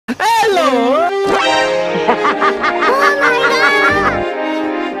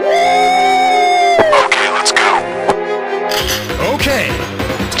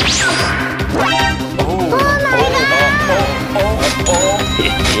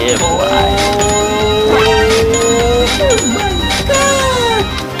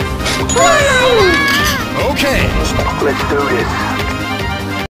Let's do this.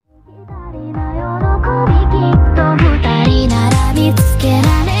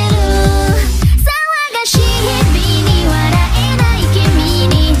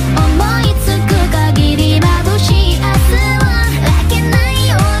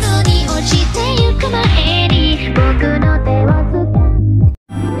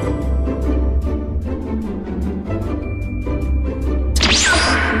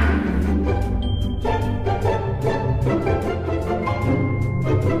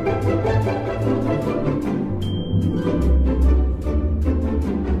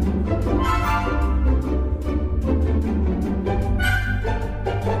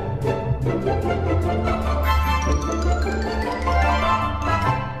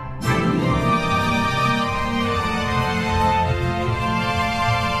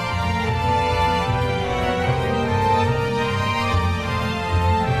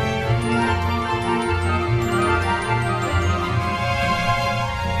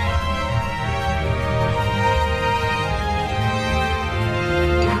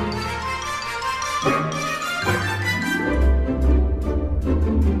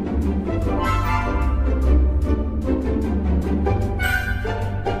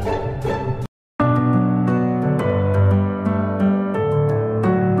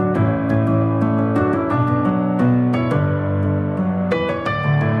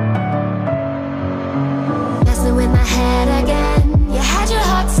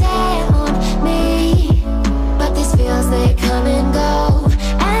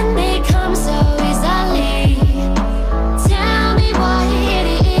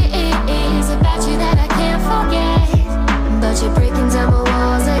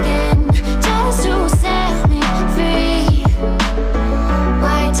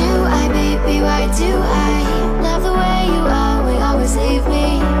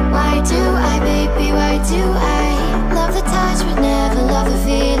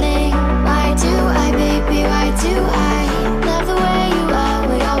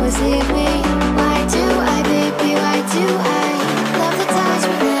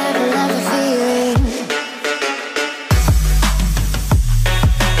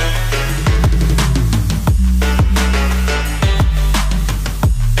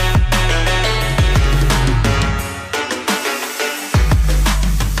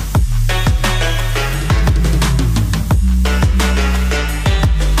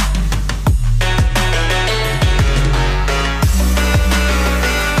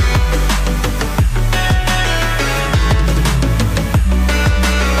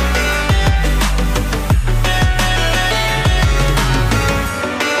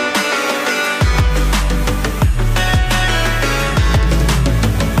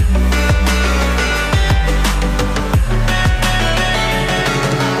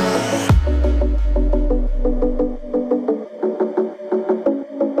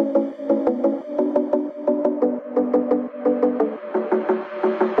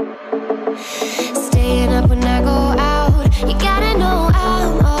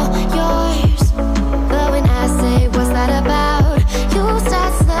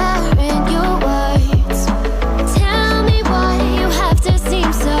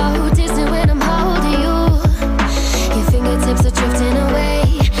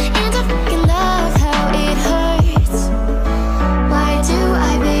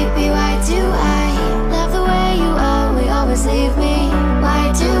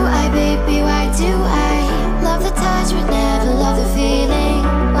 Why do I, baby, why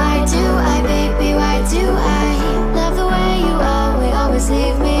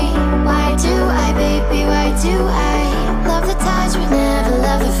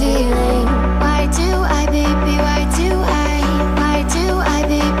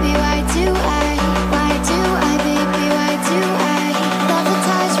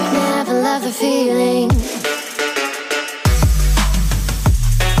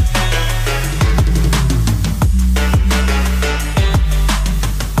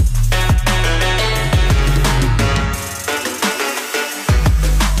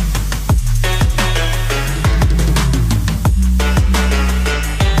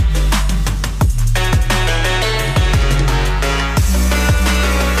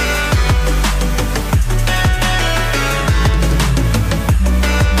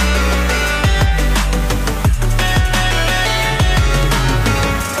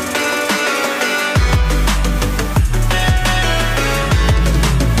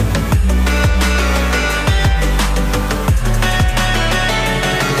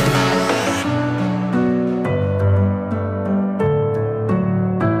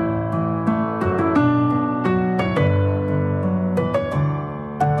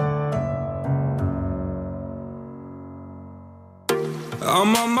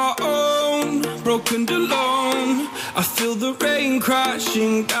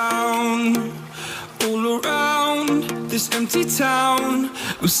searching down all around this empty town.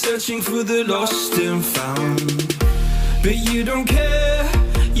 I'm searching for the lost and found, but you don't care,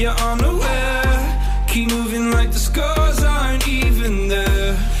 you're unaware. Keep moving like the scars aren't even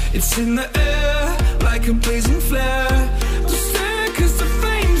there. It's in the air like a blazing flare. Don't stare 'cause the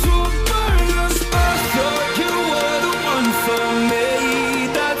flames will burn us. I thought you were the one for me.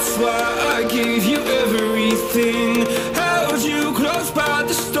 That's why I gave you everything. Held you close by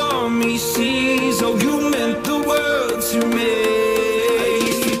the stormy seas. Oh, you meant the world to me. I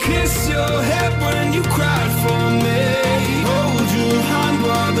used to kiss your head when you cried for me. Hold your hand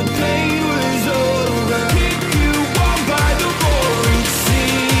while the pain was over. Keep you warm by the roaring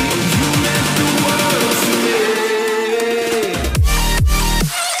sea. You meant the world to me.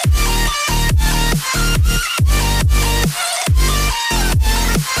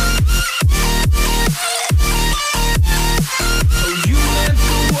 Oh, you meant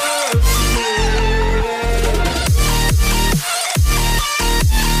the world to me.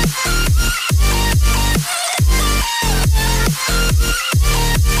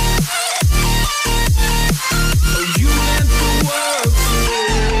 Oh, you meant the world to me.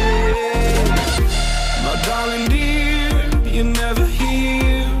 My darling dear, you're never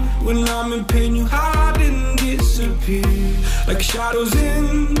here. When I'm in pain, you hide and disappear. Like shadows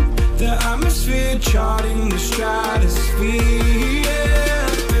in the atmosphere, charting the stratosphere.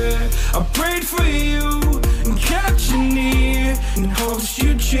 Yeah. I prayed for you and kept you near, in hopes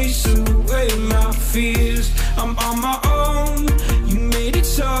you'd chase away my fears. I'm on my own, you made it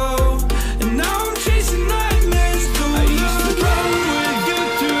so, and now I'm chasing nightmares through. I used to run with you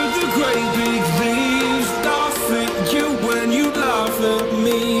through the great big leaves, laugh at you when you laugh at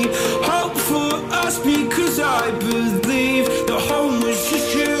me.